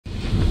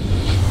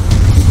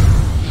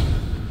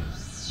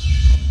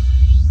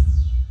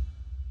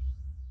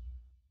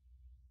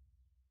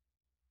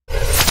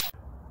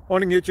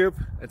Morning YouTube,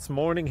 it's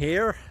morning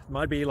here. It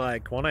might be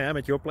like 1 a.m.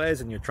 at your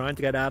place and you're trying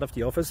to get out of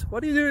the office.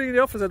 What are you doing in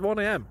the office at 1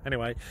 a.m?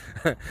 Anyway,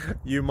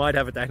 you might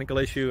have a technical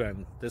issue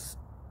and this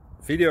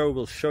video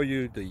will show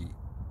you the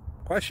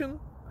question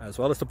as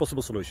well as the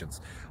possible solutions.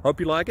 Hope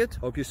you like it,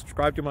 hope you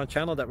subscribe to my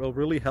channel. That will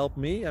really help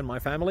me and my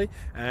family,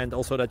 and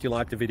also that you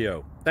like the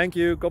video. Thank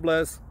you, God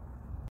bless.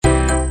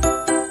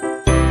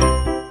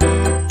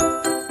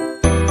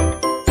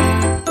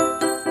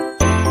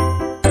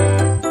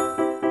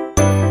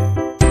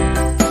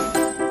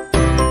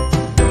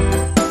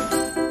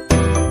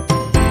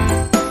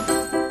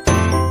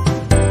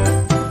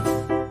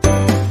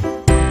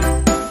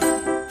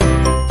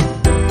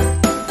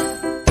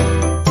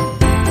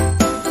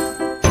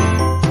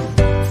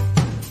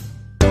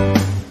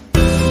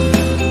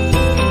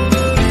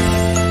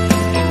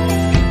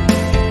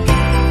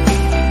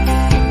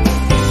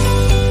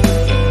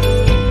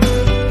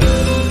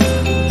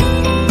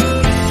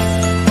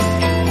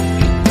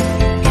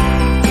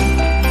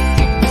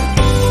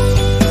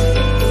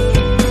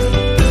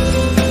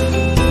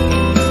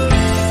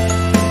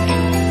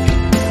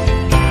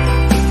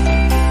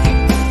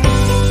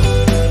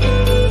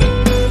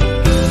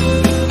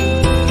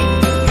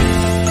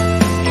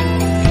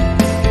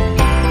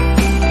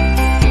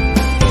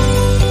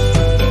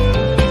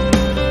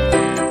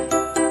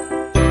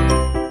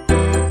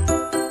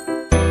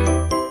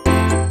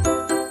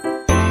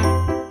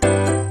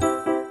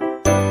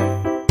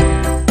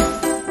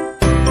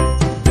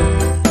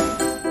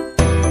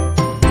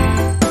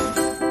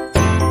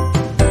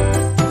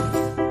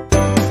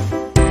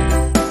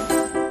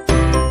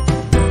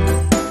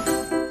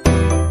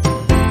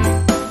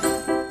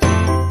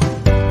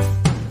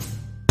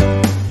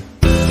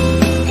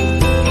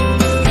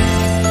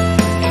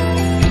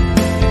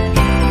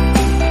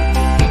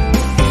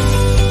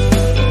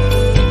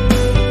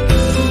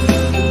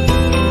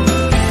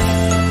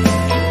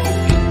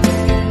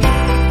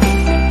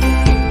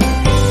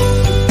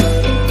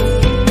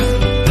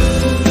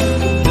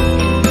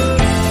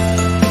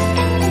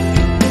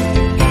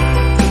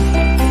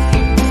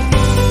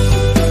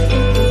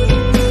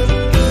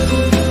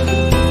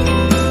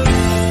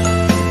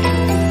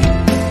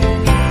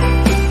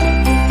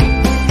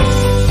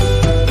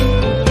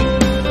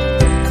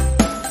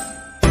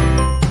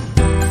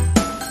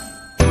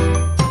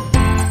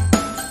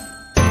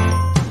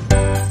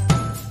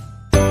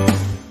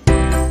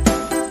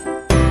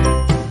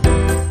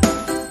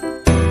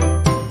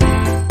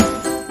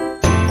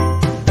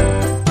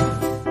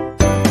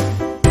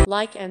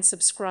 Like and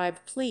subscribe,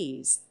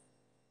 please.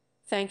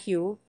 Thank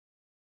you.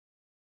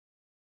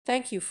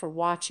 Thank you for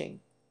watching.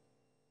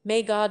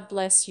 May God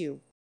bless you.